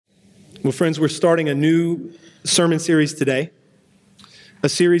Well, friends, we're starting a new sermon series today, a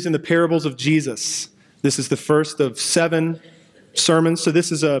series in the parables of Jesus. This is the first of 7 sermons. So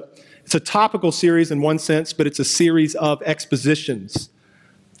it's a topical series in one sense, but it's a series of expositions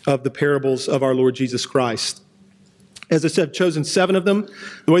of the parables of our Lord Jesus Christ. As I said, I've chosen 7 of them.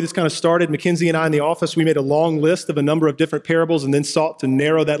 The way this kind of started, Mackenzie and I in the office, we made a long list of a number of different parables and then sought to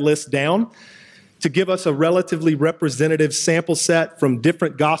narrow that list down to give us a relatively representative sample set from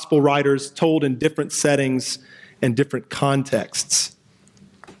different gospel writers told in different settings and different contexts.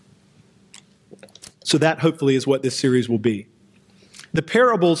 So that hopefully is what this series will be. The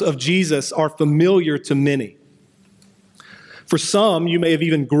parables of Jesus are familiar to many. For some, you may have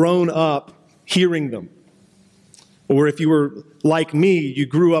even grown up hearing them. Or if you were like me, you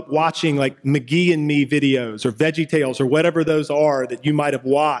grew up watching like McGee and Me videos or VeggieTales or whatever those are that you might have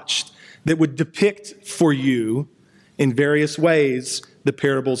watched that would depict for you in various ways the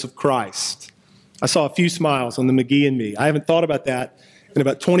parables of Christ. I saw a few smiles on the McGee and Me. I haven't thought about that in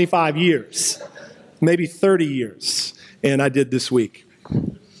about 25 years, maybe 30 years, and I did this week.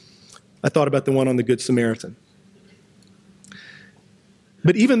 I thought about the one on the Good Samaritan.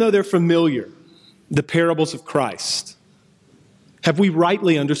 But even though they're familiar, the parables of Christ, have we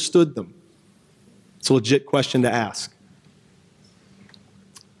rightly understood them? It's a legit question to ask.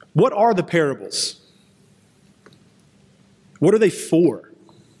 What are the parables? What are they for?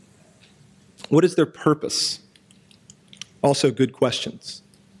 What is their purpose? Also good questions.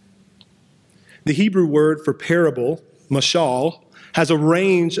 The Hebrew word for parable, mashal, has a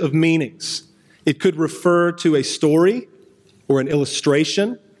range of meanings. It could refer to a story or an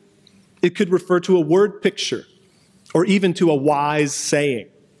illustration. It could refer to a word picture or even to a wise saying.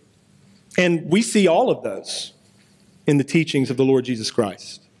 And we see all of those in the teachings of the Lord Jesus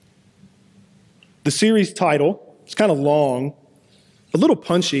Christ. The series title is kind of long, a little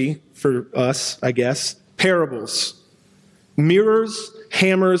punchy for us, I guess. Parables. Mirrors,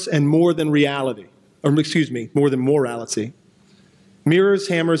 hammers, and more than reality. More than morality. Mirrors,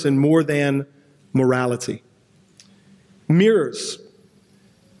 hammers, and more than morality. Mirrors.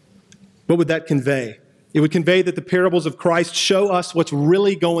 What would that convey? It would convey that the parables of Christ show us what's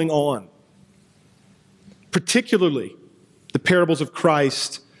really going on. Particularly, the parables of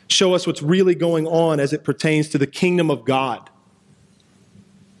Christ show us what's really going on as it pertains to the kingdom of God.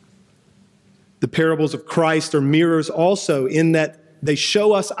 The parables of Christ are mirrors also in that they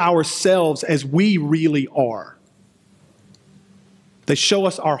show us ourselves as we really are. They show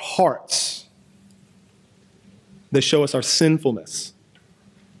us our hearts. They show us our sinfulness.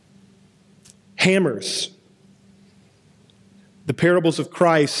 Hammers. The parables of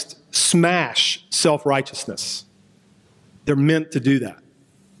Christ smash self-righteousness. They're meant to do that.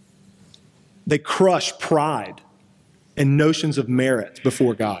 They crush pride and notions of merit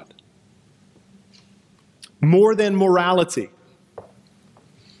before God. More than morality.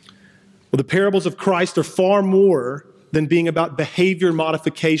 Well, the parables of Christ are far more than being about behavior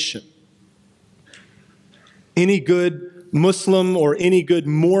modification. Any good Muslim or any good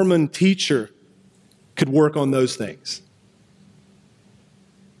Mormon teacher could work on those things.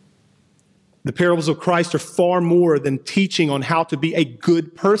 The parables of Christ are far more than teaching on how to be a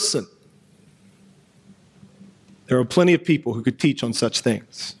good person. There are plenty of people who could teach on such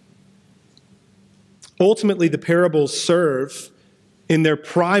things. Ultimately, the parables serve in their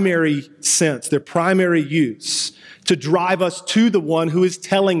primary sense, their primary use, to drive us to the one who is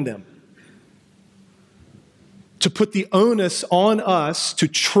telling them. To put the onus on us to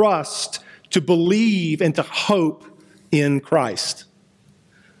trust, to believe, and to hope in Christ.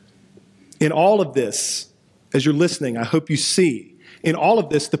 In all of this, as you're listening, I hope you see, in all of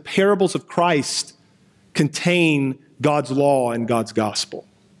this, the parables of Christ contain God's law and God's gospel.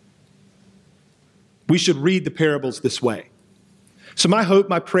 We should read the parables this way. So my hope,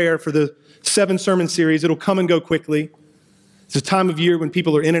 my prayer for the 7 sermon series, it'll come and go quickly. It's a time of year when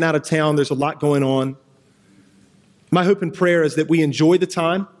people are in and out of town. There's a lot going on. My hope and prayer is that we enjoy the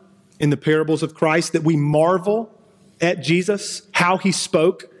time in the parables of Christ, that we marvel at Jesus, how he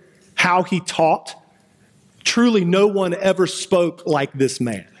spoke, how he taught. Truly, no one ever spoke like this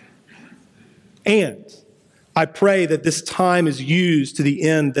man. And I pray that this time is used to the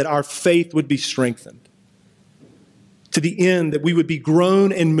end that our faith would be strengthened, to the end that we would be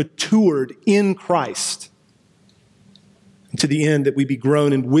grown and matured in Christ, and to the end that we be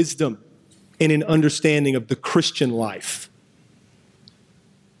grown in wisdom and in understanding of the Christian life.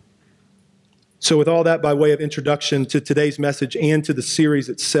 So with all that by way of introduction to today's message and to the series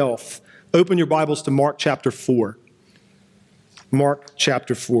itself, open your Bibles to Mark chapter 4. Mark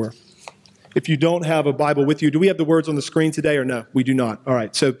chapter 4. If you don't have a Bible with you, do we have the words on the screen today or no? We do not. All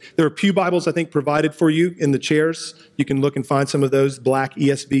right. So there are pew Bibles, I think, provided for you in the chairs. You can look and find some of those black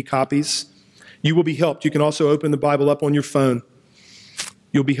ESV copies. You will be helped. You can also open the Bible up on your phone.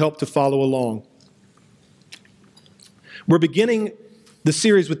 You'll be helped to follow along. We're beginning the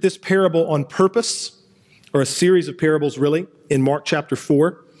series with this parable on purpose, or a series of parables really, in Mark chapter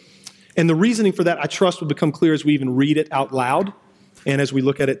 4. And the reasoning for that, I trust, will become clear as we even read it out loud and as we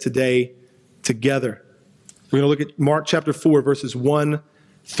look at it today together. We're going to look at Mark chapter 4, verses 1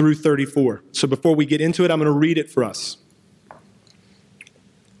 through 34. So before we get into it, I'm going to read it for us.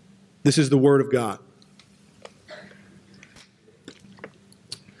 This is the word of God.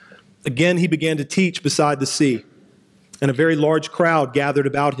 Again, he began to teach beside the sea, and a very large crowd gathered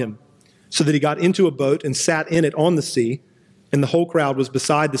about him, so that he got into a boat and sat in it on the sea, and the whole crowd was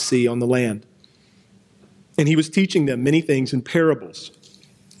beside the sea on the land. And he was teaching them many things in parables.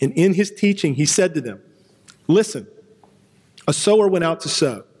 And in his teaching, he said to them, "Listen, a sower went out to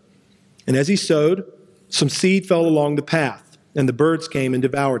sow. And as he sowed, some seed fell along the path, and the birds came and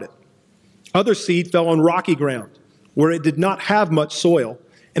devoured it. Other seed fell on rocky ground, where it did not have much soil,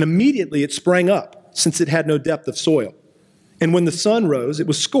 and immediately it sprang up, since it had no depth of soil. And when the sun rose, it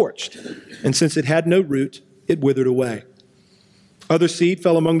was scorched, and since it had no root, it withered away. Other seed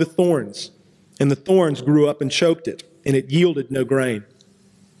fell among the thorns, and the thorns grew up and choked it, and it yielded no grain.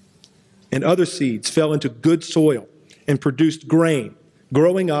 And other seeds fell into good soil and produced grain,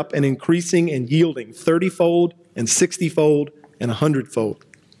 growing up and increasing and yielding 30-fold and 60-fold and 100-fold.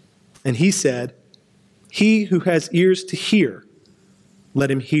 And he said, 'He who has ears to hear,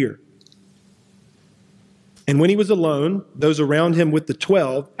 let him hear.' And when he was alone, those around him with the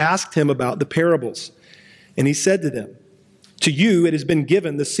 12 asked him about the parables. And he said to them, 'To you it has been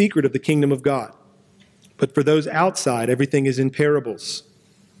given the secret of the kingdom of God. But for those outside, everything is in parables,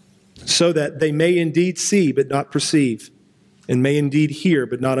 so that they may indeed see but not perceive, and may indeed hear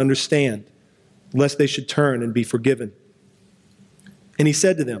but not understand, lest they should turn and be forgiven.' And he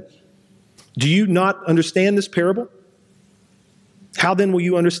said to them, 'Do you not understand this parable? How then will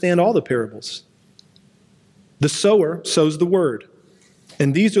you understand all the parables? The sower sows the word,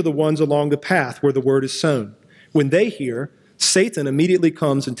 and these are the ones along the path where the word is sown. When they hear, Satan immediately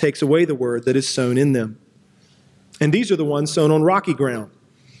comes and takes away the word that is sown in them. And these are the ones sown on rocky ground,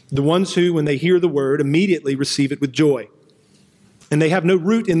 the ones who, when they hear the word, immediately receive it with joy. And they have no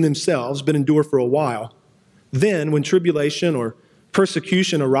root in themselves, but endure for a while. Then, when tribulation or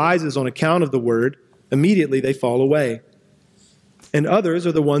persecution arises on account of the word, immediately they fall away. And others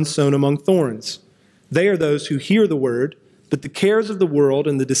are the ones sown among thorns. They are those who hear the word, but the cares of the world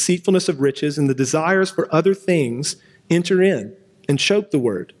and the deceitfulness of riches and the desires for other things enter in and choke the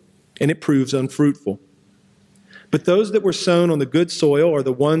word, and it proves unfruitful. But those that were sown on the good soil are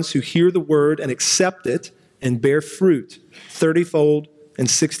the ones who hear the word and accept it and bear fruit, 30-fold and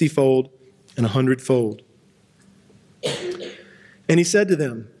 60-fold and 100-fold. And he said to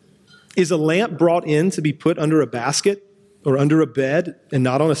them, 'Is a lamp brought in to be put under a basket or under a bed and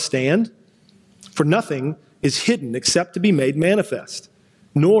not on a stand? For nothing is hidden except to be made manifest,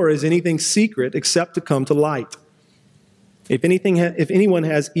 nor is anything secret except to come to light. If anyone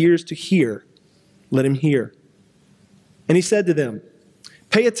has ears to hear, let him hear.' And he said to them,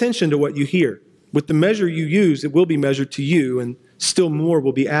 'Pay attention to what you hear. With the measure you use, it will be measured to you, and still more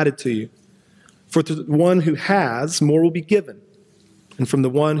will be added to you. For to the one who has, more will be given, and from the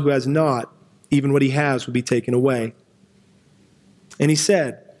one who has not, even what he has will be taken away.' And he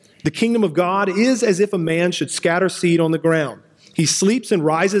said, 'The kingdom of God is as if a man should scatter seed on the ground. He sleeps and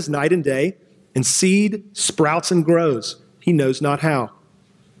rises night and day, and seed sprouts and grows. He knows not how.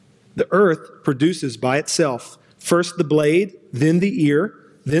 The earth produces by itself first the blade, then the ear,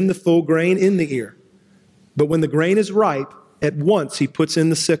 then the full grain in the ear. But when the grain is ripe, at once he puts in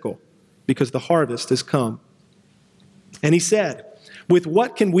the sickle, because the harvest has come.' And he said, 'With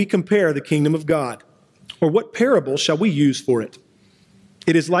what can we compare the kingdom of God? Or what parable shall we use for it?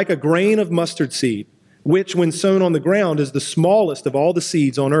 It is like a grain of mustard seed, which when sown on the ground is the smallest of all the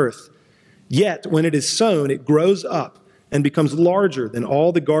seeds on earth. Yet when it is sown, it grows up and becomes larger than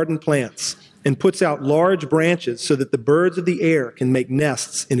all the garden plants, and puts out large branches so that the birds of the air can make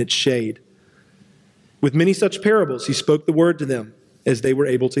nests in its shade.' With many such parables he spoke the word to them, as they were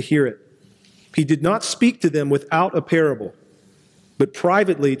able to hear it. He did not speak to them without a parable, but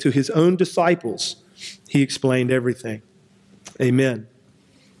privately to his own disciples he explained everything." Amen.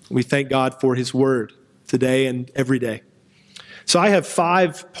 We thank God for his word today and every day. So I have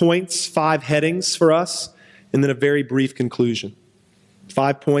 5 points, 5 headings for us, and then a very brief conclusion.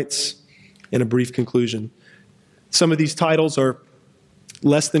 5 points and a brief conclusion. Some of these titles are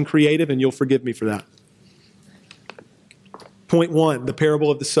less than creative, and you'll forgive me for that. Point 1, the parable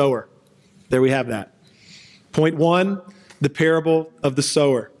of the sower. There we have that. Point 1, the parable of the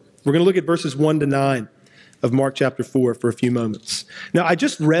sower. We're going to look at verses 1 to 9 of Mark chapter 4 for a few moments. Now, I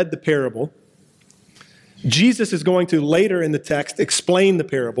just read the parable. Jesus is going to later in the text explain the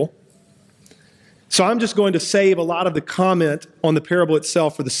parable. So I'm just going to save a lot of the comment on the parable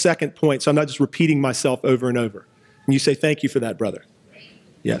itself for the second point, so I'm not just repeating myself over and over. And you say, thank you for that, brother.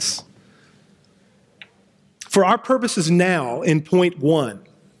 Yes. For our purposes now, in point 1,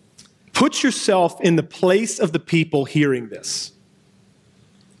 put yourself in the place of the people hearing this.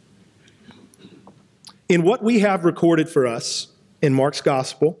 In what we have recorded for us in Mark's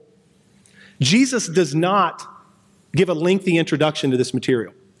gospel, Jesus does not give a lengthy introduction to this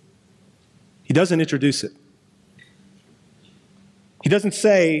material. He doesn't introduce it. He doesn't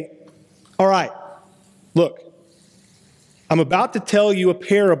say, all right, look, I'm about to tell you a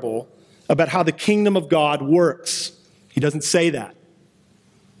parable about how the kingdom of God works. He doesn't say that.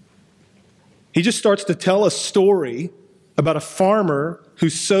 He just starts to tell a story about a farmer who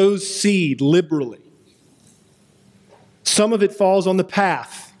sows seed liberally. Some of it falls on the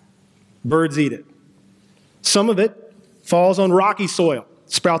path. Birds eat it. Some of it falls on rocky soil.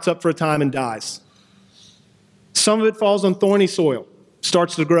 Sprouts up for a time and dies. Some of it falls on thorny soil,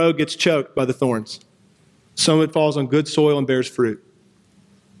 starts to grow, gets choked by the thorns. Some of it falls on good soil and bears fruit.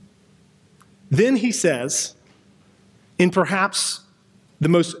 Then he says, in perhaps the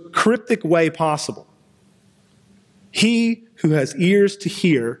most cryptic way possible, he who has ears to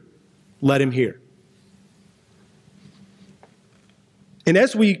hear, let him hear. And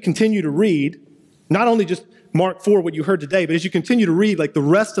as we continue to read, not only just Mark 4, what you heard today, but as you continue to read, like the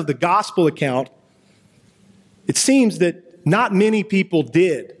rest of the gospel account, it seems that not many people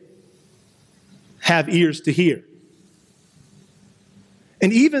did have ears to hear.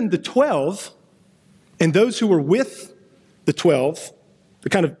 And even the 12, and those who were with the 12, the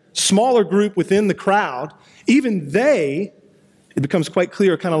kind of smaller group within the crowd, even they, it becomes quite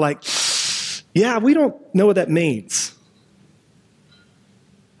clear, kind of like, yeah, we don't know what that means.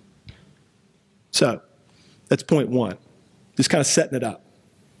 So, that's point 1. Just kind of setting it up,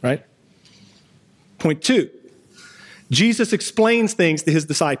 right? Point 2, Jesus explains things to his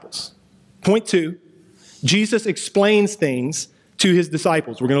disciples. Point 2, Jesus explains things to his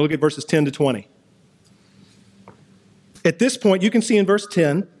disciples. We're going to look at verses 10 to 20. At this point, you can see in verse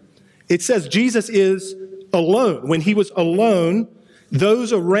 10, it says Jesus is alone. When he was alone,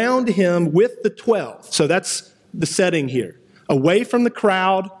 those around him with the 12. So that's the setting here. Away from the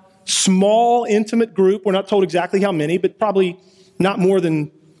crowd, small, intimate group. We're not told exactly how many, but probably not more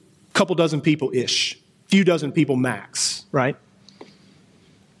than a couple dozen people-ish. A few dozen people max, right?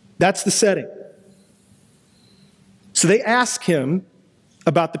 That's the setting. So they ask him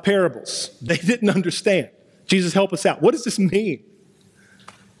about the parables. They didn't understand. Jesus, help us out. What does this mean?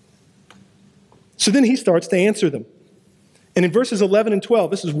 So then he starts to answer them. And in verses 11 and 12,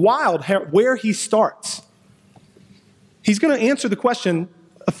 this is wild where he starts. He's going to answer the question,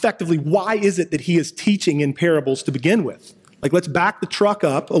 effectively, why is it that he is teaching in parables to begin with? Like, let's back the truck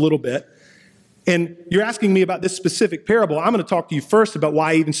up a little bit. And you're asking me about this specific parable. I'm going to talk to you first about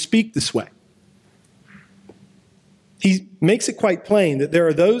why I even speak this way. He makes it quite plain that there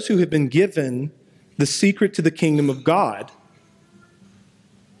are those who have been given the secret to the kingdom of God.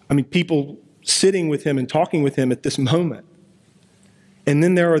 I mean, people sitting with him and talking with him at this moment. And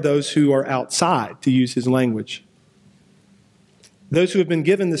then there are those who are outside, to use his language. Those who have been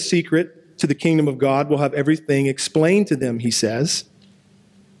given the secret to the kingdom of God will have everything explained to them, he says.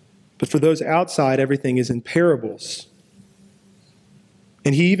 But for those outside, everything is in parables.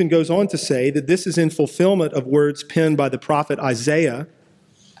 And he even goes on to say that this is in fulfillment of words penned by the prophet Isaiah,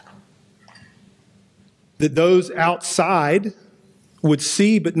 that those outside would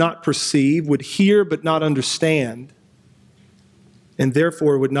see but not perceive, would hear but not understand, and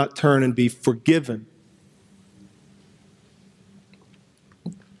therefore would not turn and be forgiven.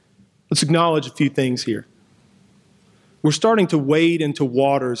 Let's acknowledge a few things here. We're starting to wade into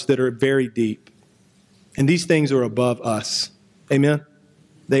waters that are very deep, and these things are above us. Amen?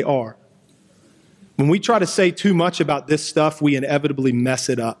 They are. When we try to say too much about this stuff, we inevitably mess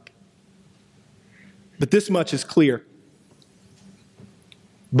it up. But this much is clear.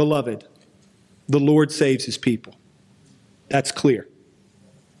 Beloved, the Lord saves his people. That's clear.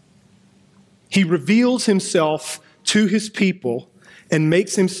 He reveals himself to his people and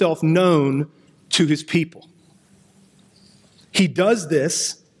makes himself known to his people. He does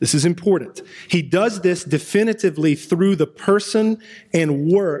this is important, he does this definitively through the person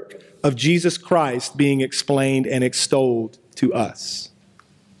and work of Jesus Christ being explained and extolled to us.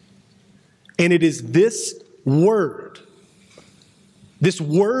 And it is this word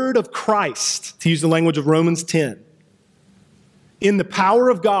of Christ, to use the language of Romans 10, in the power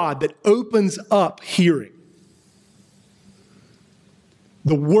of God that opens up hearing.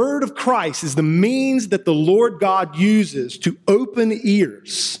 The word of Christ is the means that the Lord God uses to open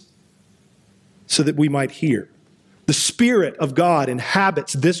ears so that we might hear. The Spirit of God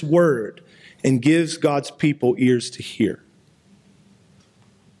inhabits this word and gives God's people ears to hear.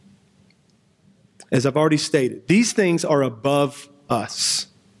 As I've already stated, these things are above us.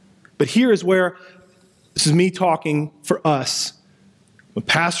 But here is where, this is me talking for us. I'm a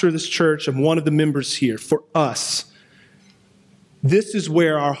pastor of this church. I'm one of the members here. For us, this is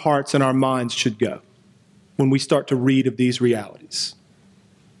where our hearts and our minds should go when we start to read of these realities.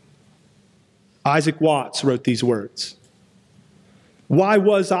 Isaac Watts wrote these words. Why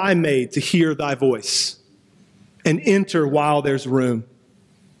was I made to hear thy voice and enter while there's room?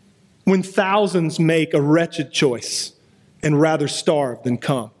 When thousands make a wretched choice and rather starve than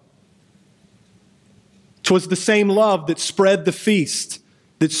come. 'Twas the same love that spread the feast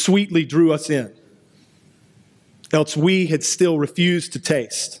that sweetly drew us in. Else we had still refused to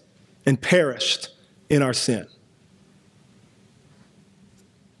taste and perished in our sin.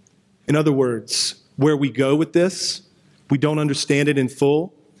 In other words, where we go with this, we don't understand it in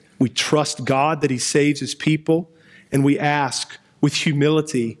full. We trust God that he saves his people, and we ask with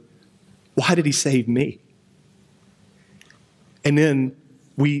humility, why did he save me? And then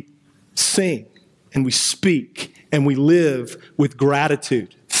we sing and we speak and we live with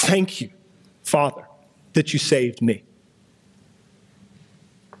gratitude. Thank you, Father, that you saved me.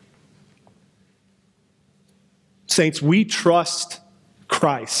 Saints, we trust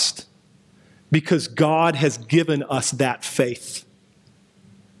Christ because God has given us that faith.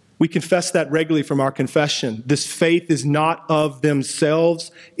 We confess that regularly from our confession. This faith is not of themselves,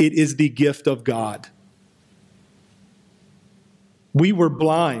 it is the gift of God. We were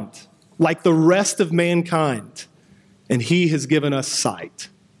blind, like the rest of mankind, and he has given us sight.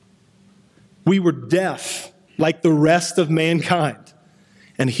 We were deaf, like the rest of mankind,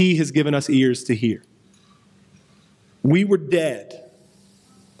 and he has given us ears to hear. We were dead,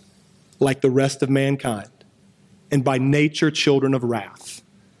 like the rest of mankind, and by nature children of wrath.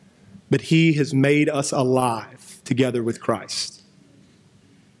 But he has made us alive together with Christ.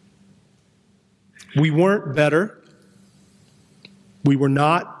 We weren't better. We were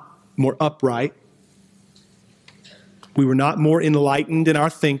not more upright. We were not more enlightened in our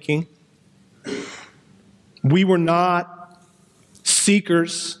thinking. We were not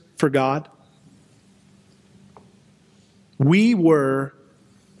seekers for God. We were,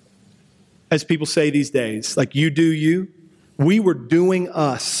 as people say these days, like you do you, we were doing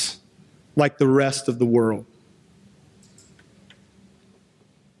us like the rest of the world.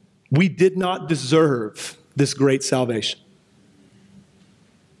 We did not deserve this great salvation.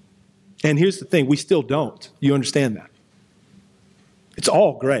 And here's the thing, we still don't. You understand that? It's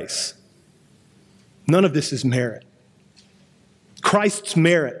all grace. None of this is merit. Christ's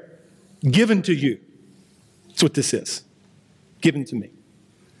merit given to you. That's what this is. Given to me.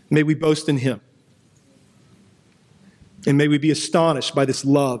 May we boast in him. And may we be astonished by this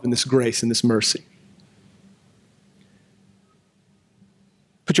love and this grace and this mercy.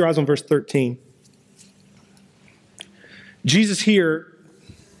 Put your eyes on verse 13. Jesus here,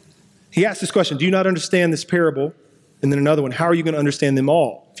 he asked this question, do you not understand this parable? And then another one, how are you going to understand them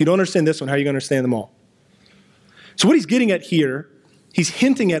all? If you don't understand this one, how are you going to understand them all? So what he's getting at here, he's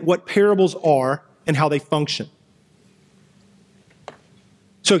hinting at what parables are and how they function.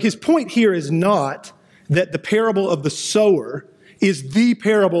 So his point here is not that the parable of the sower is the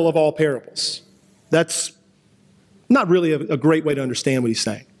parable of all parables. That's not really a great way to understand what he's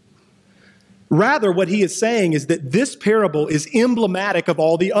saying. Rather, what he is saying is that this parable is emblematic of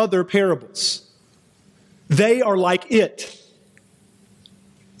all the other parables. They are like it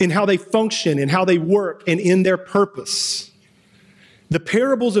in how they function, in how they work, and in their purpose. The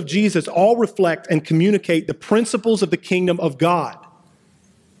parables of Jesus all reflect and communicate the principles of the kingdom of God,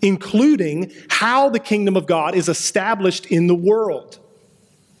 including how the kingdom of God is established in the world.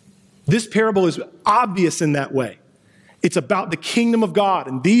 This parable is obvious in that way. It's about the kingdom of God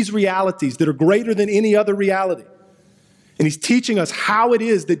and these realities that are greater than any other reality. And he's teaching us how it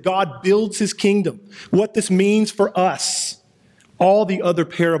is that God builds his kingdom, what this means for us. All the other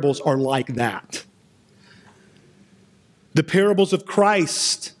parables are like that. The parables of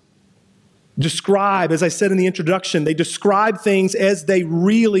Christ describe, as I said in the introduction, they describe things as they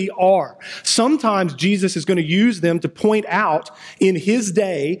really are. Sometimes Jesus is going to use them to point out in his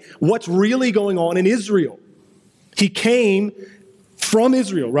day what's really going on in Israel. He came from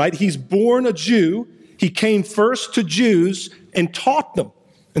Israel, right? He's born a Jew. He came first to Jews and taught them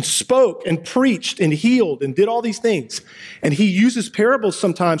and spoke and preached and healed and did all these things. And he uses parables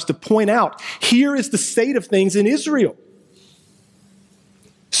sometimes to point out, here is the state of things in Israel.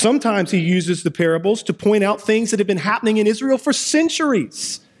 Sometimes he uses the parables to point out things that have been happening in Israel for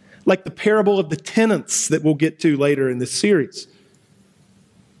centuries, like the parable of the tenants that we'll get to later in this series.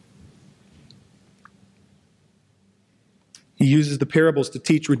 He uses the parables to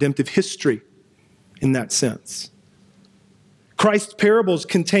teach redemptive history in that sense. Christ's parables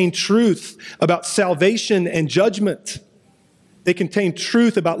contain truth about salvation and judgment. They contain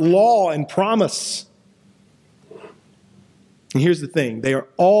truth about law and promise. And here's the thing, they are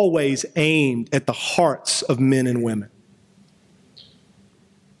always aimed at the hearts of men and women.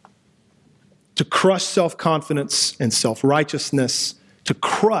 To crush self-confidence and self-righteousness, to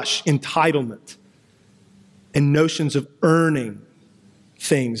crush entitlement and notions of earning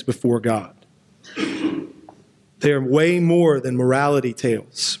things before God. They are way more than morality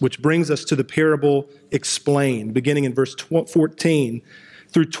tales, which brings us to the parable explained, beginning in verse 14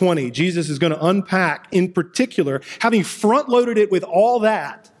 through 20. Jesus is going to unpack, in particular, having front-loaded it with all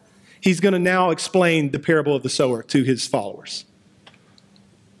that, he's going to now explain the parable of the sower to his followers.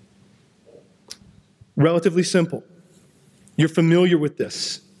 Relatively simple. You're familiar with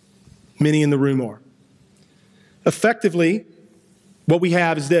this. Many in the room are. Effectively, what we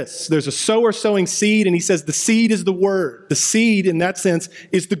have is this. There's a sower sowing seed, and he says the seed is the word. The seed, in that sense,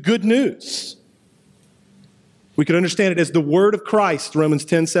 is the good news. We could understand it as the word of Christ, Romans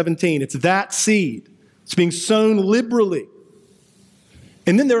 10:17. It's that seed. It's being sown liberally.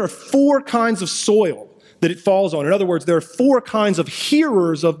 And then there are 4 kinds of soil that it falls on. In other words, there are 4 kinds of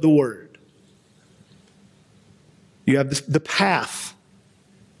hearers of the word. You have the path,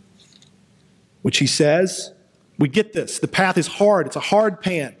 which he says, we get this. The path is hard. It's a hard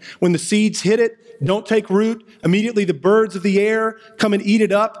pan. When the seeds hit it, don't take root. Immediately the birds of the air come and eat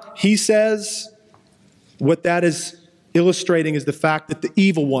it up. He says what that is illustrating is the fact that the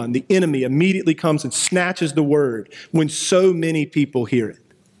evil one, the enemy, immediately comes and snatches the word when so many people hear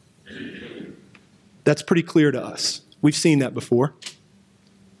it. That's pretty clear to us. We've seen that before.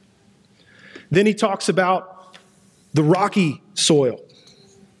 Then he talks about the rocky soil.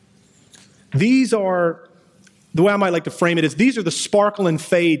 These are, the way I might like to frame it is, these are the sparkle and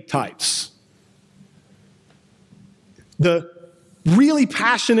fade types. The really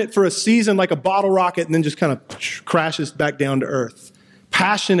passionate for a season like a bottle rocket and then just kind of crashes back down to earth.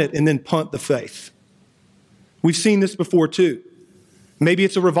 Passionate and then punt the faith. We've seen this before too. Maybe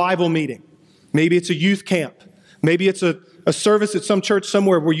it's a revival meeting. Maybe it's a youth camp. Maybe it's a service at some church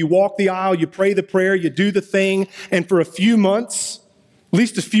somewhere where you walk the aisle, you pray the prayer, you do the thing, and for a few months, at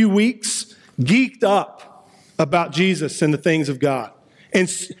least a few weeks, geeked up about Jesus and the things of God.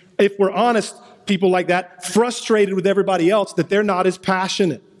 And if we're honest, people like that, frustrated with everybody else that they're not as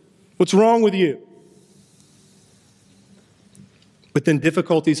passionate. What's wrong with you? But then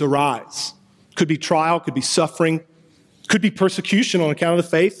difficulties arise. Could be trial, could be suffering, could be persecution on account of the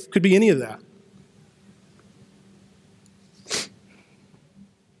faith, could be any of that.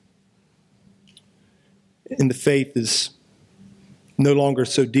 And the faith is no longer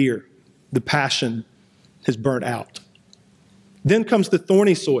so dear. The passion has burnt out. Then comes the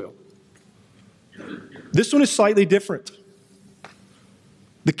thorny soil. This one is slightly different.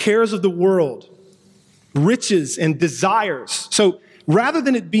 The cares of the world, riches and desires. So rather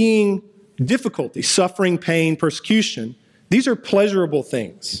than it being difficulty, suffering, pain, persecution, these are pleasurable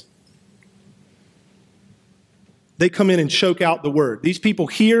things. They come in and choke out the word. These people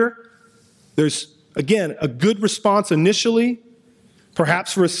hear, there's, again, a good response initially,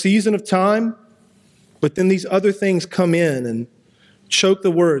 perhaps for a season of time, but then these other things come in and choke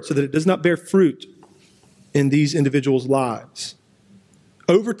the word so that it does not bear fruit in these individuals' lives.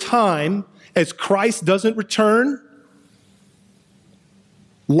 Over time, as Christ doesn't return,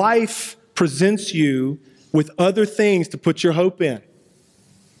 life presents you with other things to put your hope in.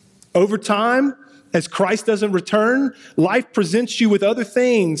 Over time, as Christ doesn't return, life presents you with other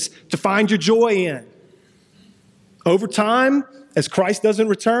things to find your joy in. Over time, as Christ doesn't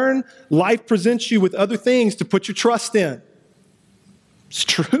return, life presents you with other things to put your trust in. It's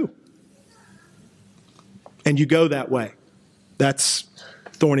true. And you go that way. That's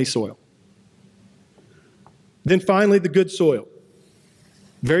thorny soil. Then finally, the good soil.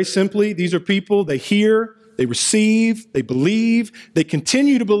 Very simply, these are people, they hear, they receive, they believe, they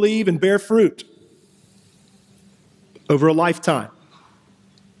continue to believe and bear fruit over a lifetime.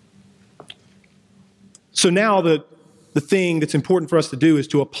 So now the thing that's important for us to do is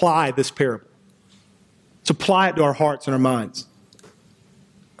to apply this parable. To apply it to our hearts and our minds.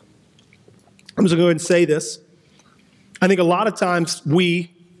 I'm just going to go ahead and say this. I think a lot of times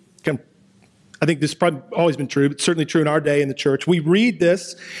I think this has probably always been true, but certainly true in our day in the church. We read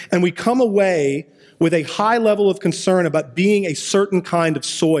this and we come away with a high level of concern about being a certain kind of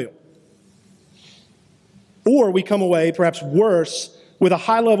soil. Or we come away, perhaps worse, with a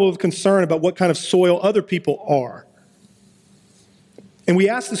high level of concern about what kind of soil other people are. And we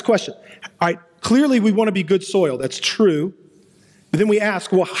ask this question. All right, clearly we want to be good soil. That's true. But then we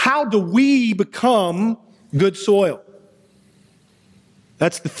ask, well, how do we become good soil?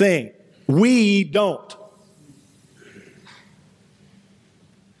 That's the thing. We don't.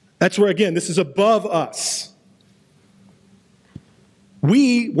 That's where, again, this is above us.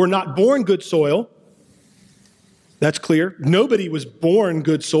 We were not born good soil. That's clear. Nobody was born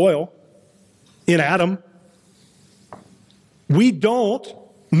good soil in Adam. We don't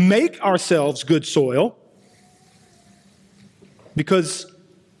make ourselves good soil because,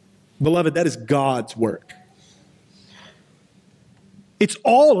 beloved, that is God's work. It's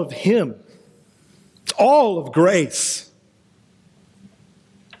all of Him. It's all of grace.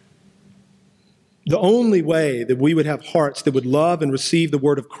 The only way that we would have hearts that would love and receive the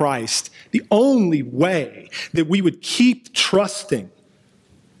word of Christ, the only way that we would keep trusting,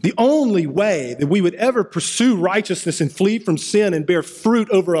 the only way that we would ever pursue righteousness and flee from sin and bear fruit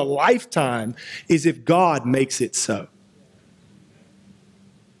over a lifetime is if God makes it so.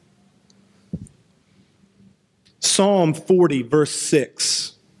 Psalm 40, verse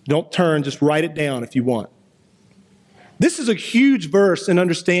 6. Don't turn, just write it down if you want. This is a huge verse in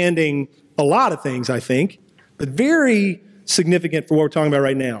understanding a lot of things, I think, but very significant for what we're talking about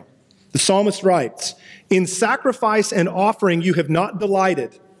right now. The psalmist writes, "In sacrifice and offering you have not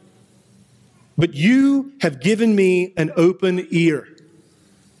delighted, but you have given me an open ear."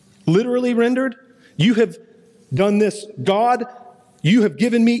 Literally rendered, you have done this. God, you have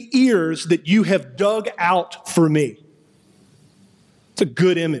given me ears that you have dug out for me. It's a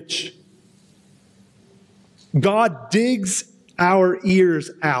good image. God digs our ears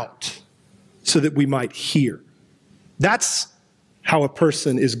out so that we might hear. That's how a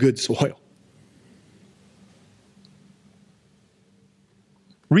person is good soil.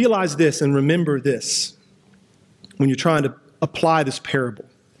 Realize this and remember this when you're trying to apply this parable.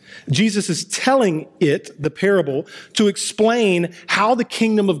 Jesus is telling the parable, to explain how the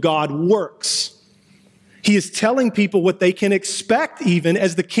kingdom of God works. He is telling people what they can expect even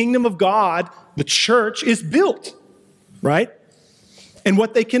as the kingdom of God, the church, is built, right? And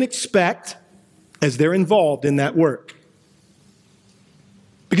what they can expect as they're involved in that work.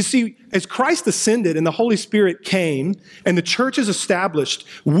 Because see, as Christ ascended and the Holy Spirit came and the church is established,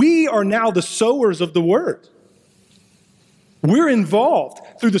 we are now the sowers of the word. We're involved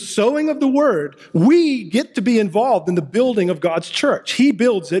through the sowing of the word. We get to be involved in the building of God's church. He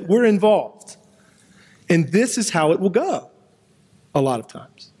builds it, we're involved. And this is how it will go a lot of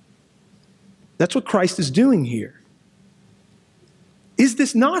times. That's what Christ is doing here. Is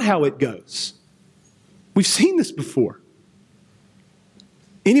this not how it goes? We've seen this before.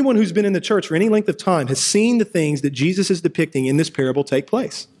 Anyone who's been in the church for any length of time has seen the things that Jesus is depicting in this parable take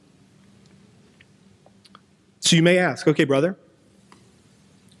place. So you may ask, okay, brother,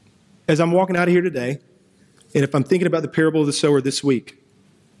 as I'm walking out of here today, and if I'm thinking about the parable of the sower this week,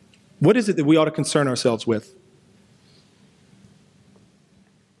 what is it that we ought to concern ourselves with?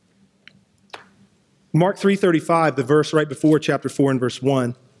 Mark 3:35, the verse right before chapter 4 and verse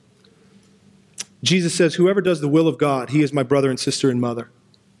 1, Jesus says, "Whoever does the will of God, he is my brother and sister and mother."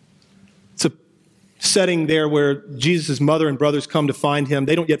 It's a setting there where Jesus' mother and brothers come to find him.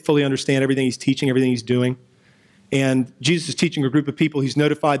 They don't yet fully understand everything he's teaching, everything he's doing. And Jesus is teaching a group of people. He's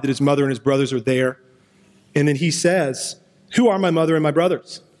notified that his mother and his brothers are there. And then he says, "Who are my mother and my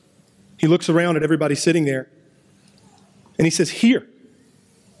brothers?" He looks around at everybody sitting there. And he says, Here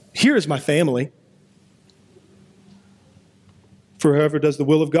is my family. For whoever does the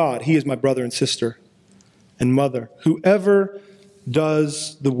will of God, he is my brother and sister and mother. Whoever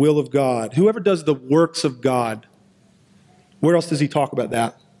does the will of God, whoever does the works of God. Where else does he talk about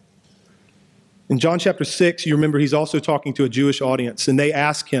that? In John chapter 6, you remember he's also talking to a Jewish audience, and they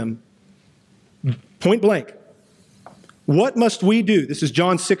ask him, point blank, what must we do? This is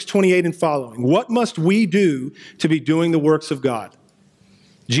John 6:28 and following. What must we do to be doing the works of God?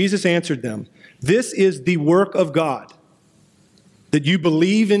 Jesus answered them, "This is the work of God, that you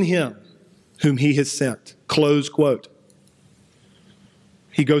believe in him whom he has sent." Close quote.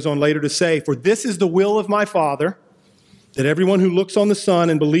 He goes on later to say, "For this is the will of my Father, that everyone who looks on the Son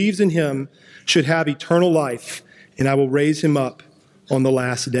and believes in him should have eternal life, and I will raise him up on the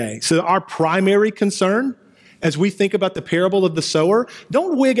last day." So our primary concern as we think about the parable of the sower,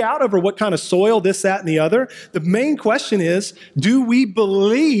 don't wig out over what kind of soil, this, that, and the other. The main question is, do we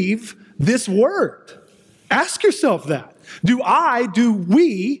believe this word? Ask yourself that. Do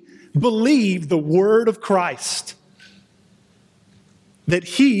we believe the word of Christ? That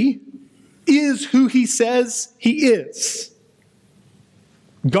he is who he says he is.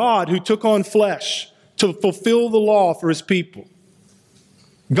 God who took on flesh to fulfill the law for his people.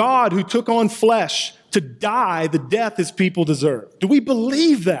 God who took on flesh to die the death his people deserve. Do we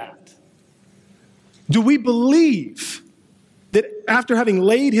believe that? Do we believe that after having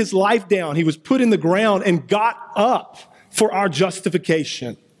laid his life down, he was put in the ground and got up for our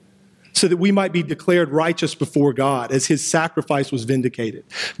justification so that we might be declared righteous before God as his sacrifice was vindicated?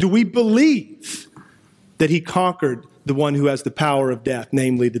 Do we believe that he conquered the one who has the power of death,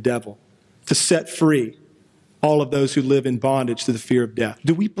 namely the devil, to set free all of those who live in bondage to the fear of death?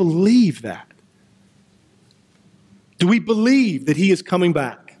 Do we believe that? Do we believe that he is coming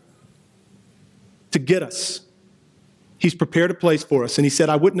back to get us? He's prepared a place for us, and he said,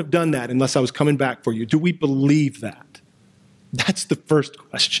 I wouldn't have done that unless I was coming back for you. Do we believe that? That's the first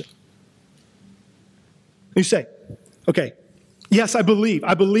question. You say, okay, yes, I believe.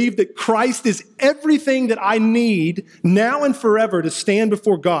 I believe that Christ is everything that I need now and forever to stand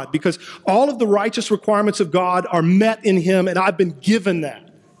before God, because all of the righteous requirements of God are met in him, and I've been given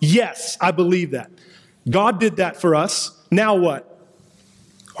that. Yes, I believe that. God did that for us. Now what?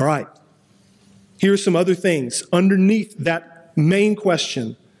 All right. Here are some other things underneath that main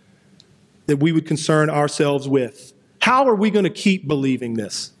question that we would concern ourselves with. How are we going to keep believing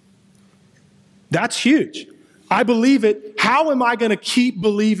this? That's huge. I believe it. How am I going to keep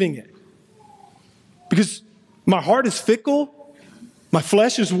believing it? Because my heart is fickle. My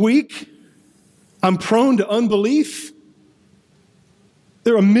flesh is weak. I'm prone to unbelief.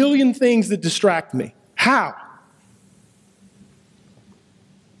 There are a million things that distract me. How?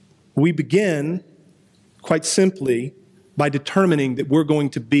 We begin, quite simply, by determining that we're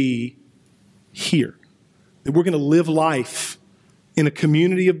going to be here, that we're going to live life in a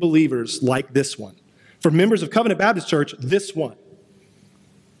community of believers like this one. For members of Covenant Baptist Church, this one.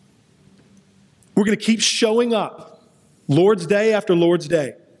 We're going to keep showing up Lord's Day after Lord's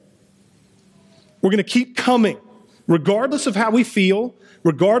Day. We're going to keep coming, regardless of how we feel,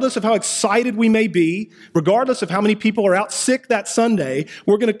 regardless of how excited we may be, regardless of how many people are out sick that Sunday.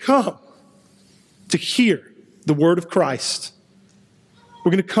 We're going to come to hear the word of Christ.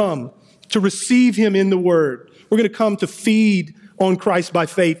 We're going to come to receive him in the word. We're going to come to feed on Christ by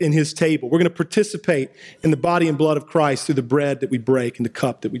faith in his table. We're going to participate in the body and blood of Christ through the bread that we break and the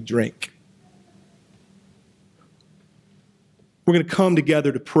cup that we drink. We're going to come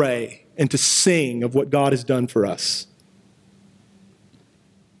together to pray and to sing of what God has done for us.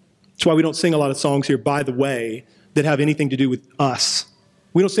 That's why we don't sing a lot of songs here, by the way, that have anything to do with us.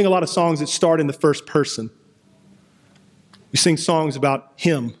 We don't sing a lot of songs that start in the first person. We sing songs about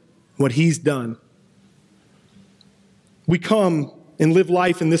him, what he's done. We come and live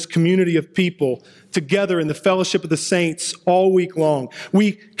life in this community of people together in the fellowship of the saints all week long.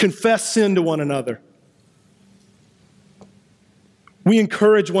 We confess sin to one another. We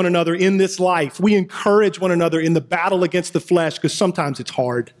encourage one another in this life. We encourage one another in the battle against the flesh, because sometimes it's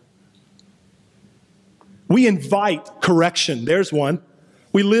hard. We invite correction. There's one.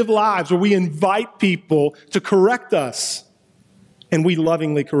 We live lives where we invite people to correct us, and we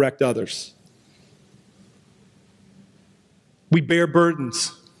lovingly correct others. We bear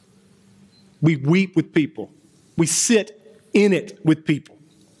burdens. We weep with people. We sit in it with people.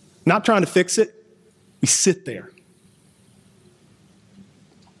 Not trying to fix it. We sit there.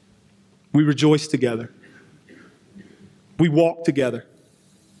 We rejoice together. We walk together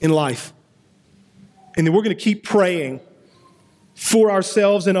in life. And then we're going to keep praying for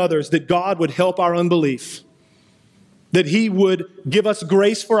ourselves and others that God would help our unbelief, that he would give us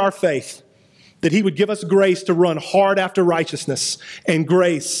grace for our faith, that he would give us grace to run hard after righteousness and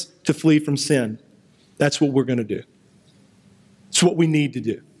grace to flee from sin. That's what we're going to do. It's what we need to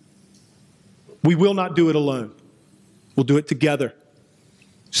do. We will not do it alone. We'll do it together.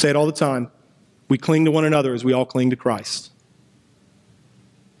 Say it all the time. We cling to one another as we all cling to Christ.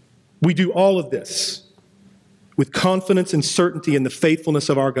 We do all of this with confidence and certainty in the faithfulness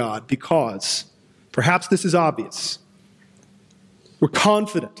of our God, because, perhaps this is obvious, we're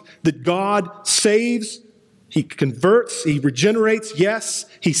confident that God saves, he converts, he regenerates, yes,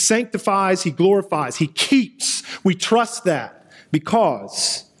 he sanctifies, he glorifies, he keeps. We trust that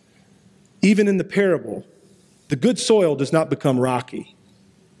because even in the parable, the good soil does not become rocky.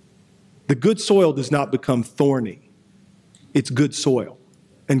 The good soil does not become thorny. It's good soil,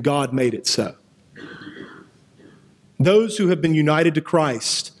 and God made it so. Those who have been united to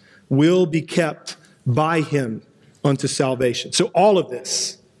Christ will be kept by him unto salvation. So all of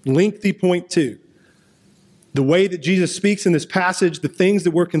this, lengthy point 2, the way that Jesus speaks in this passage, the things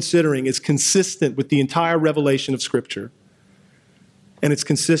that we're considering is consistent with the entire revelation of Scripture. And it's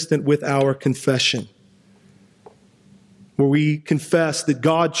consistent with our confession, where we confess that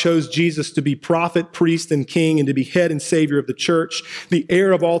God chose Jesus to be prophet, priest, and king, and to be head and savior of the church, the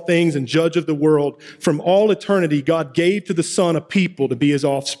heir of all things and judge of the world. From all eternity, God gave to the Son a people to be his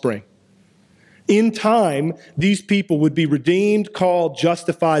offspring. In time, these people would be redeemed, called,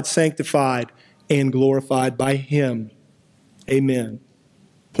 justified, sanctified, and glorified by him. Amen.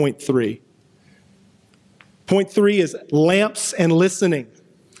 Point 3. Point 3 is lamps and listening.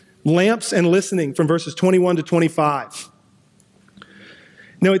 Lamps and listening from verses 21 to 25.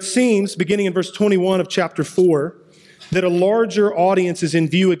 Now it seems, beginning in verse 21 of chapter 4, that a larger audience is in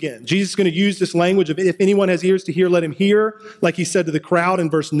view again. Jesus is going to use this language of, if anyone has ears to hear, let him hear, like he said to the crowd in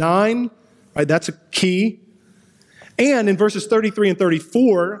verse 9. Right, that's a key. And in verses 33 and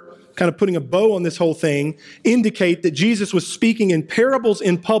 34, kind of putting a bow on this whole thing, indicate that Jesus was speaking in parables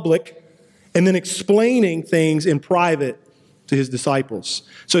in public and then explaining things in private to his disciples.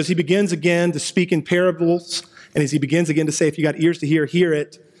 So as he begins again to speak in parables, and as he begins again to say, if you got ears to hear, hear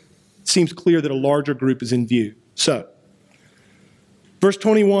it, it seems clear that a larger group is in view. So, verse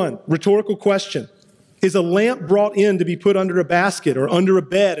 21, rhetorical question. Is a lamp brought in to be put under a basket or under a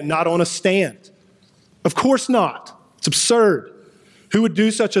bed and not on a stand? Of course not. It's absurd. Who would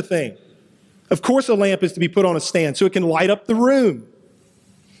do such a thing? Of course a lamp is to be put on a stand so it can light up the room,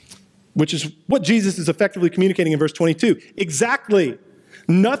 which is what Jesus is effectively communicating in verse 22. Exactly.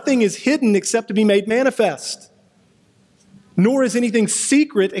 Nothing is hidden except to be made manifest, nor is anything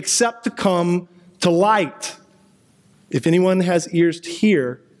secret except to come to light. If anyone has ears to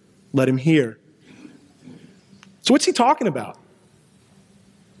hear, let him hear. So what's he talking about?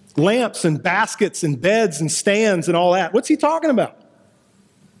 Lamps and baskets and beds and stands and all that. What's he talking about?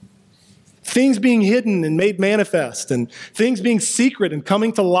 Things being hidden and made manifest, and things being secret and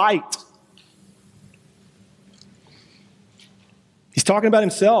coming to light. He's talking about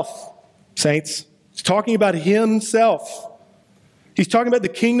himself, saints. He's talking about himself. He's talking about the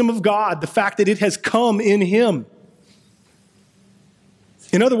kingdom of God, the fact that it has come in him.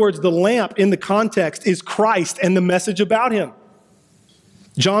 In other words, the lamp in the context is Christ and the message about him.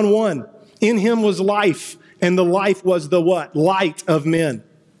 John 1, in him was life, and the life was the what? Light of men.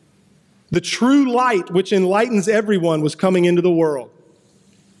 The true light which enlightens everyone was coming into the world.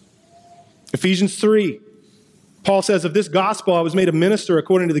 Ephesians 3, Paul says, of this gospel I was made a minister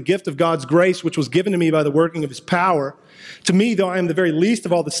according to the gift of God's grace, which was given to me by the working of his power. To me, though I am the very least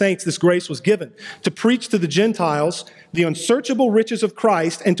of all the saints, this grace was given, to preach to the Gentiles the unsearchable riches of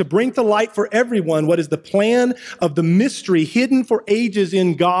Christ, and to bring to light for everyone what is the plan of the mystery hidden for ages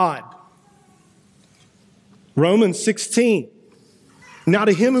in God. Romans 16, now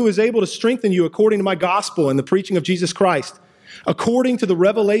to him who is able to strengthen you according to my gospel and the preaching of Jesus Christ, according to the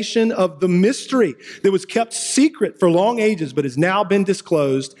revelation of the mystery that was kept secret for long ages, but has now been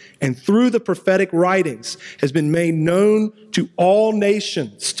disclosed, and through the prophetic writings has been made known to all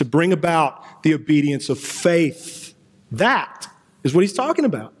nations to bring about the obedience of faith. That is what he's talking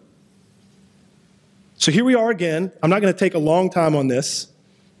about. So here we are again. I'm not going to take a long time on this,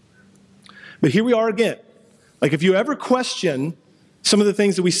 but here we are again. Like if you ever question some of the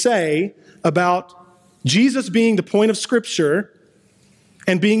things that we say about Jesus being the point of Scripture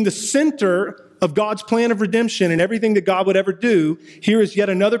and being the center of God's plan of redemption and everything that God would ever do, here is yet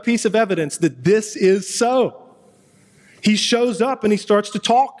another piece of evidence that this is so. He shows up and he starts to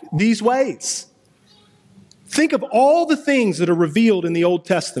talk these ways. Think of all the things that are revealed in the Old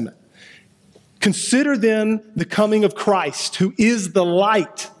Testament. Consider then the coming of Christ, who is the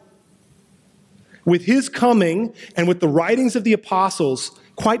light. With his coming and with the writings of the apostles,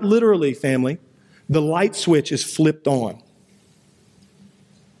 quite literally, family, the light switch is flipped on.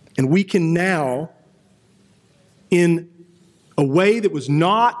 And we can now, in a way that was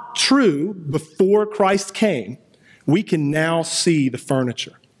not true before Christ came, we can now see the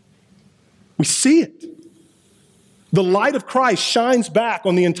furniture. We see it. The light of Christ shines back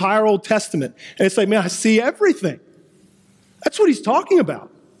on the entire Old Testament. And it's like, man, I see everything. That's what he's talking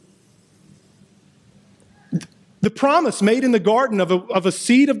about. The promise made in the garden of a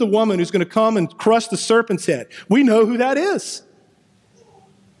seed of the woman who's going to come and crush the serpent's head. We know who that is.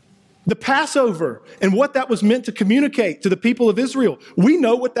 The Passover and what that was meant to communicate to the people of Israel. We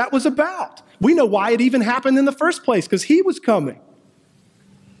know what that was about. We know why it even happened in the first place, because he was coming.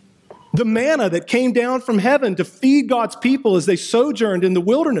 The manna that came down from heaven to feed God's people as they sojourned in the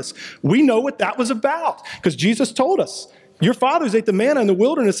wilderness. We know what that was about because Jesus told us, your fathers ate the manna in the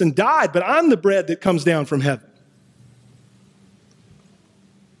wilderness and died, but I'm the bread that comes down from heaven.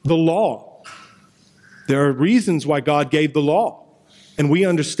 The law. There are reasons why God gave the law. And we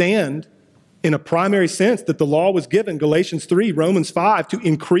understand in a primary sense that the law was given, Galatians 3, Romans 5, to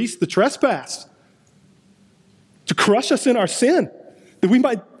increase the trespass, to crush us in our sin, that we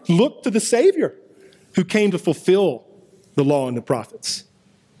might look to the Savior who came to fulfill the law and the prophets.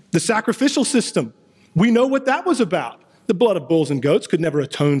 The sacrificial system, we know what that was about. The blood of bulls and goats could never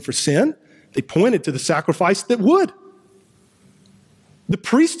atone for sin. They pointed to the sacrifice that would. The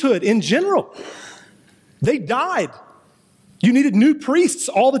priesthood in general, they died. You needed new priests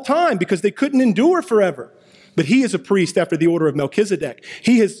all the time because they couldn't endure forever. But he is a priest after the order of Melchizedek.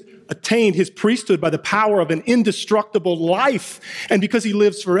 He has attained his priesthood by the power of an indestructible life. And because he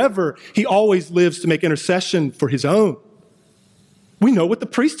lives forever, he always lives to make intercession for his own. We know what the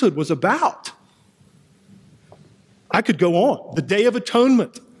priesthood was about. I could go on. The Day of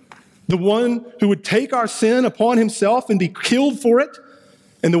Atonement, the one who would take our sin upon himself and be killed for it,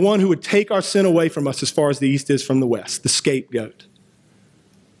 and the one who would take our sin away from us as far as the east is from the west, the scapegoat.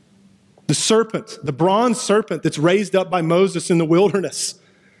 The serpent, the bronze serpent that's raised up by Moses in the wilderness.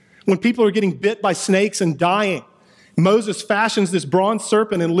 When people are getting bit by snakes and dying, Moses fashions this bronze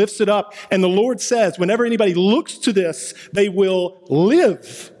serpent and lifts it up. And the Lord says, whenever anybody looks to this, they will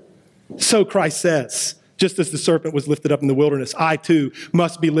live. So Christ says, just as the serpent was lifted up in the wilderness, I too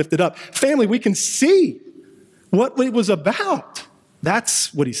must be lifted up. Family, we can see what it was about.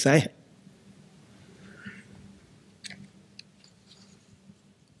 That's what he's saying.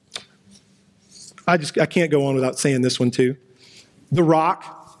 I can't go on without saying this one too. The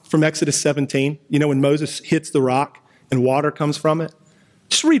rock from Exodus 17, you know, when Moses hits the rock and water comes from it.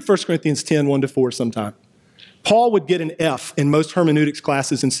 Just read 1 Corinthians 10, 1-4 sometime. Paul would get an F in most hermeneutics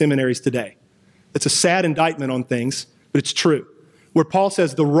classes in seminaries today. It's a sad indictment on things, but it's true. Where Paul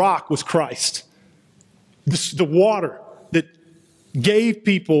says the rock was Christ. The water that gave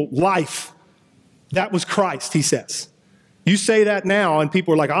people life, that was Christ, he says. You say that now, and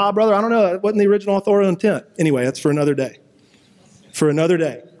people are like, brother, I don't know. It wasn't the original authorial intent. Anyway, that's for another day. For another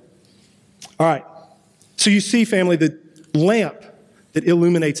day. All right. So you see, family, the lamp that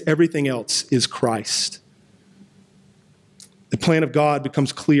illuminates everything else is Christ. The plan of God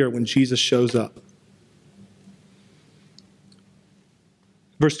becomes clear when Jesus shows up.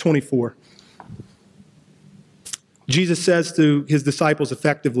 Verse 24. Jesus says to his disciples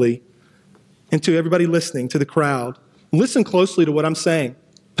effectively, and to everybody listening, to the crowd, listen closely to what I'm saying.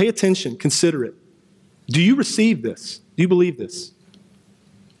 Pay attention. Consider it. Do you receive this? Do you believe this?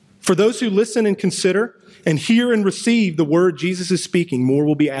 For those who listen and consider and hear and receive the word Jesus is speaking, more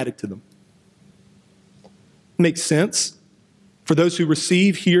will be added to them. Makes sense? For those who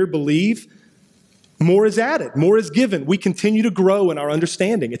receive, hear, believe, more is added, more is given. We continue to grow in our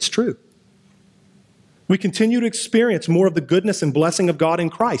understanding. It's true. We continue to experience more of the goodness and blessing of God in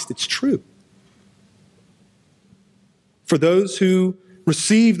Christ. It's true. For those who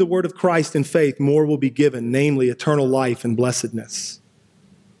receive the word of Christ in faith, more will be given, namely eternal life and blessedness.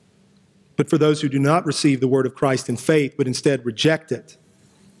 But for those who do not receive the word of Christ in faith, but instead reject it,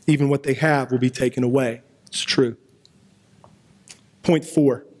 even what they have will be taken away. It's true. Point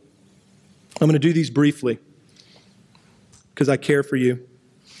 4. I'm going to do these briefly because I care for you.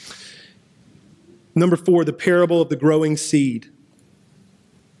 Number 4, the parable of the growing seed.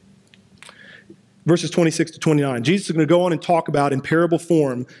 Verses 26 to 29. Jesus is going to go on and talk about in parable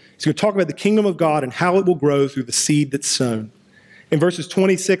form. He's going to talk about the kingdom of God and how it will grow through the seed that's sown. In verses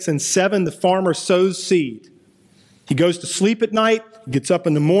 26 and 7, the farmer sows seed. He goes to sleep at night, gets up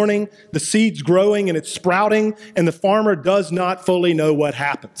in the morning, the seed's growing and it's sprouting, and the farmer does not fully know what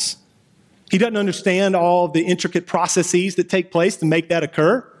happens. He doesn't understand all the intricate processes that take place to make that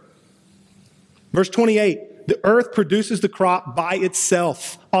occur. Verse 28, the earth produces the crop by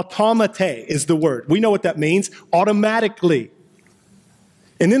itself. Automate is the word. We know what that means, automatically.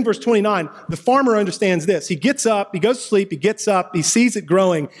 And then verse 29, the farmer understands this. He gets up, he goes to sleep, he gets up, he sees it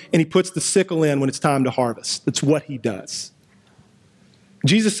growing, and he puts the sickle in when it's time to harvest. That's what he does.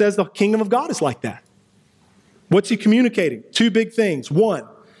 Jesus says the kingdom of God is like that. What's he communicating? 2 big things. 1,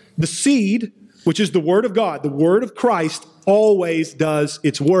 the seed, which is the word of God, the word of Christ, always does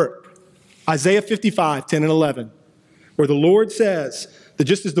its work. Isaiah 55, 10 and 11, where the Lord says that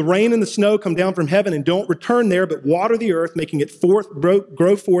just as the rain and the snow come down from heaven and don't return there, but water the earth, making it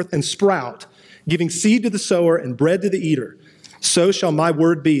grow forth and sprout, giving seed to the sower and bread to the eater, so shall my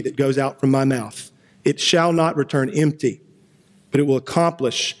word be that goes out from my mouth. It shall not return empty, but it will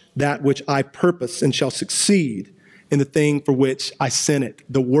accomplish that which I purpose and shall succeed in the thing for which I sent it.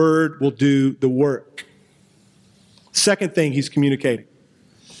 The word will do the work. Second thing he's communicating.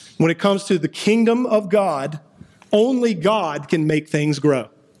 When it comes to the kingdom of God, only God can make things grow.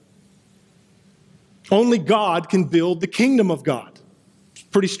 Only God can build the kingdom of God. It's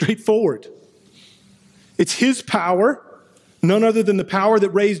pretty straightforward. It's his power, none other than the power that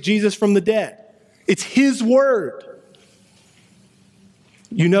raised Jesus from the dead. It's his word.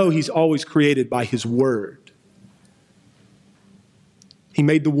 You know he's always created by his word. He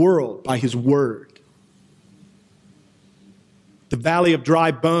made the world by his word. The valley of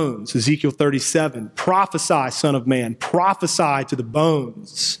dry bones, Ezekiel 37. Prophesy, Son of Man, prophesy to the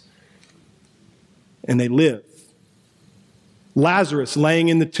bones, and they live. Lazarus laying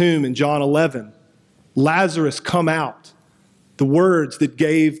in the tomb in John 11. Lazarus, come out. The words that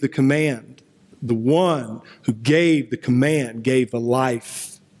gave the command. The one who gave the command gave the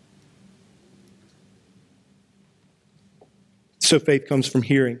life. So faith comes from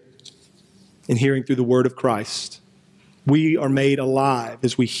hearing, and hearing through the word of Christ. We are made alive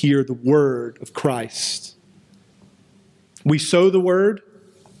as we hear the word of Christ. We sow the word.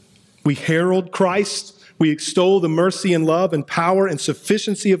 We herald Christ. We extol the mercy and love and power and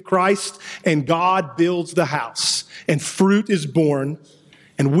sufficiency of Christ, and God builds the house, and fruit is born,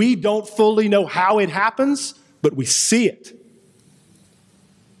 and we don't fully know how it happens, but we see it.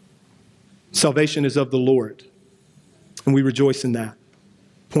 Salvation is of the Lord, and we rejoice in that.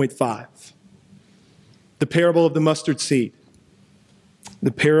 Point 5. The parable of the mustard seed.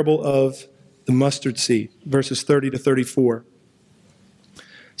 The parable of the mustard seed, verses 30 to 34.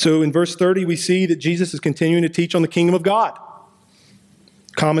 So in verse 30, we see that Jesus is continuing to teach on the kingdom of God.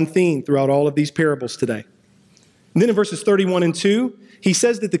 Common theme throughout all of these parables today. And then in verses 31 and 2, he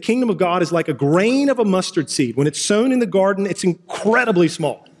says that the kingdom of God is like a grain of a mustard seed. When it's sown in the garden, it's incredibly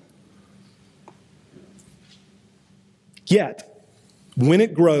small. Yet, when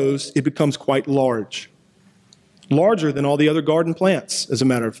it grows, it becomes quite large. Larger than all the other garden plants, as a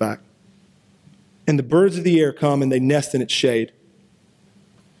matter of fact. And the birds of the air come and they nest in its shade.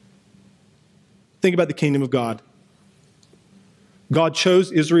 Think about the kingdom of God. God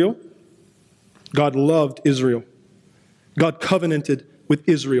chose Israel. God loved Israel. God covenanted with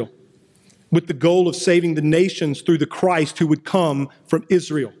Israel with the goal of saving the nations through the Christ who would come from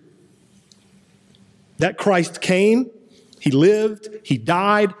Israel. That Christ came, he lived, he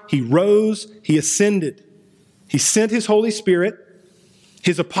died, he rose, he ascended. He sent his Holy Spirit.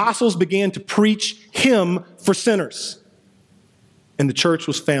 His apostles began to preach him for sinners. And the church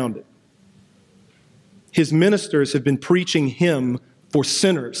was founded. His ministers have been preaching him for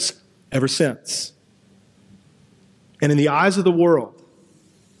sinners ever since. And in the eyes of the world,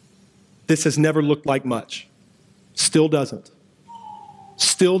 this has never looked like much. Still doesn't.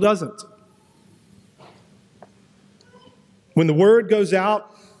 Still doesn't. When the word goes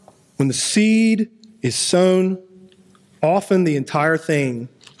out, when the seed is sown, often the entire thing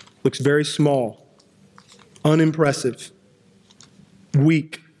looks very small, unimpressive,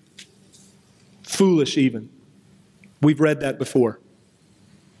 weak, foolish even. We've read that before.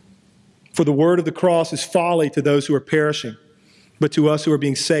 For the word of the cross is folly to those who are perishing, but to us who are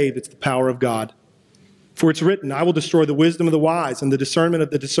being saved, it's the power of God. For it's written, I will destroy the wisdom of the wise, and the discernment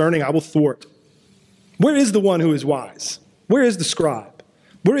of the discerning I will thwart. Where is the one who is wise? Where is the scribe?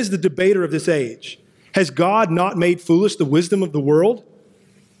 Where is the debater of this age? Has God not made foolish the wisdom of the world?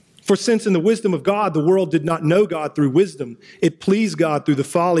 For since in the wisdom of God, the world did not know God through wisdom, it pleased God through the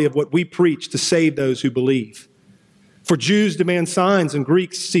folly of what we preach to save those who believe. For Jews demand signs and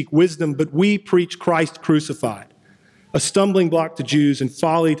Greeks seek wisdom, but we preach Christ crucified, a stumbling block to Jews and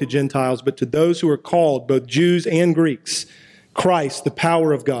folly to Gentiles, but to those who are called, both Jews and Greeks, Christ, the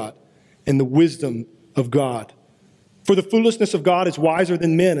power of God and the wisdom of God. For the foolishness of God is wiser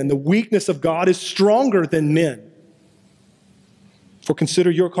than men, and the weakness of God is stronger than men. For consider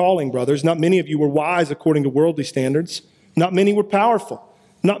your calling, brothers. Not many of you were wise according to worldly standards. Not many were powerful.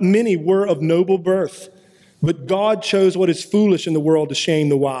 Not many were of noble birth. But God chose what is foolish in the world to shame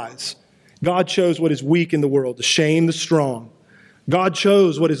the wise. God chose what is weak in the world to shame the strong. God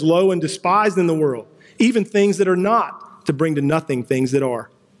chose what is low and despised in the world, even things that are not, to bring to nothing things that are,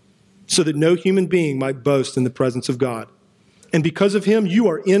 so that no human being might boast in the presence of God. And because of him, you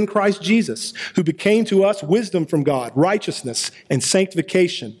are in Christ Jesus, who became to us wisdom from God, righteousness and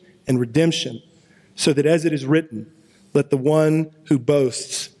sanctification and redemption, so that as it is written, let the one who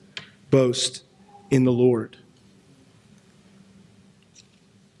boasts, boast in the Lord.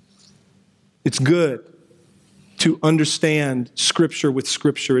 It's good to understand Scripture with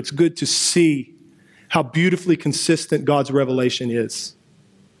Scripture. It's good to see how beautifully consistent God's revelation is.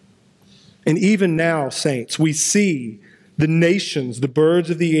 And even now, saints, we see the nations, the birds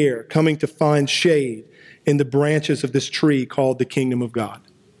of the air, coming to find shade in the branches of this tree called the kingdom of God.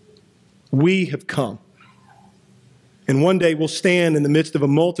 We have come. And one day we'll stand in the midst of a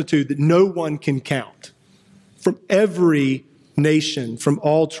multitude that no one can count, from every nation, from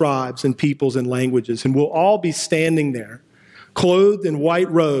all tribes and peoples and languages. And we'll all be standing there, clothed in white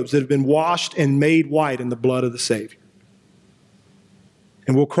robes that have been washed and made white in the blood of the Savior.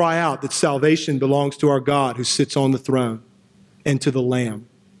 And we'll cry out that salvation belongs to our God who sits on the throne and to the Lamb.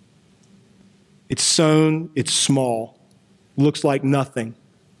 It's sown, it's small, looks like nothing,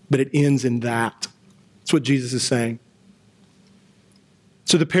 but it ends in that. That's what Jesus is saying.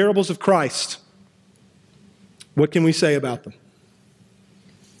 So the parables of Christ, what can we say about them?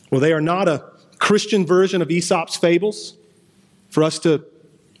 Well, they are not a Christian version of Aesop's fables for us to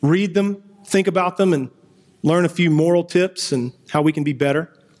read them, think about them, and learn a few moral tips and how we can be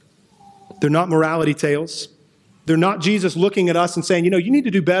better. They're not morality tales. They're not Jesus looking at us and saying, you need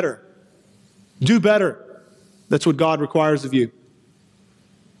to do better. Do better. That's what God requires of you.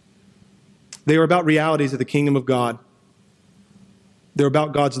 They are about realities of the kingdom of God. They're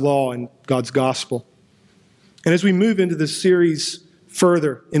about God's law and God's gospel. And as we move into this series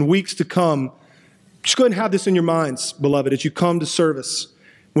further in weeks to come, just go ahead and have this in your minds, beloved, as you come to service.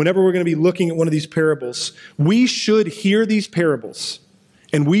 Whenever we're going to be looking at one of these parables, we should hear these parables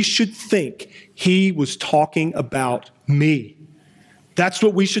and we should think he was talking about me. That's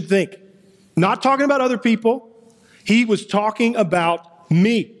what we should think. Not talking about other people. He was talking about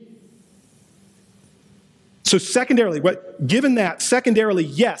me. So secondarily,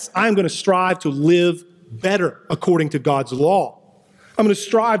 yes, I'm going to strive to live better according to God's law. I'm going to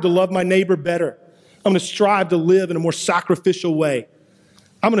strive to love my neighbor better. I'm going to strive to live in a more sacrificial way.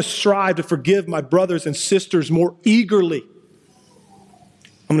 I'm going to strive to forgive my brothers and sisters more eagerly.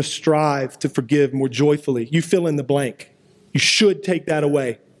 I'm going to strive to forgive more joyfully. You fill in the blank. You should take that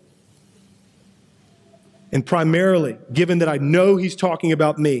away. And primarily, given that I know he's talking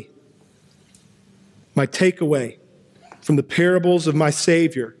about me, my takeaway from the parables of my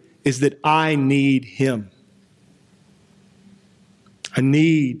Savior is that I need him. I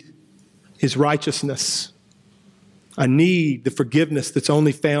need his righteousness. I need the forgiveness that's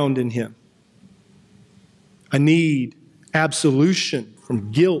only found in him. I need absolution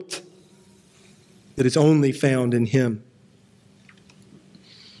from guilt that is only found in him.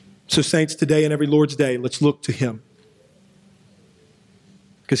 So saints, today and every Lord's Day, let's look to him.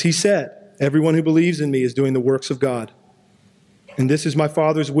 Because he said, everyone who believes in me is doing the works of God. And this is my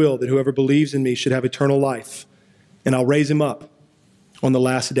Father's will, that whoever believes in me should have eternal life. And I'll raise him up on the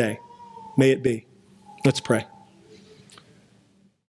last day. May it be. Let's pray.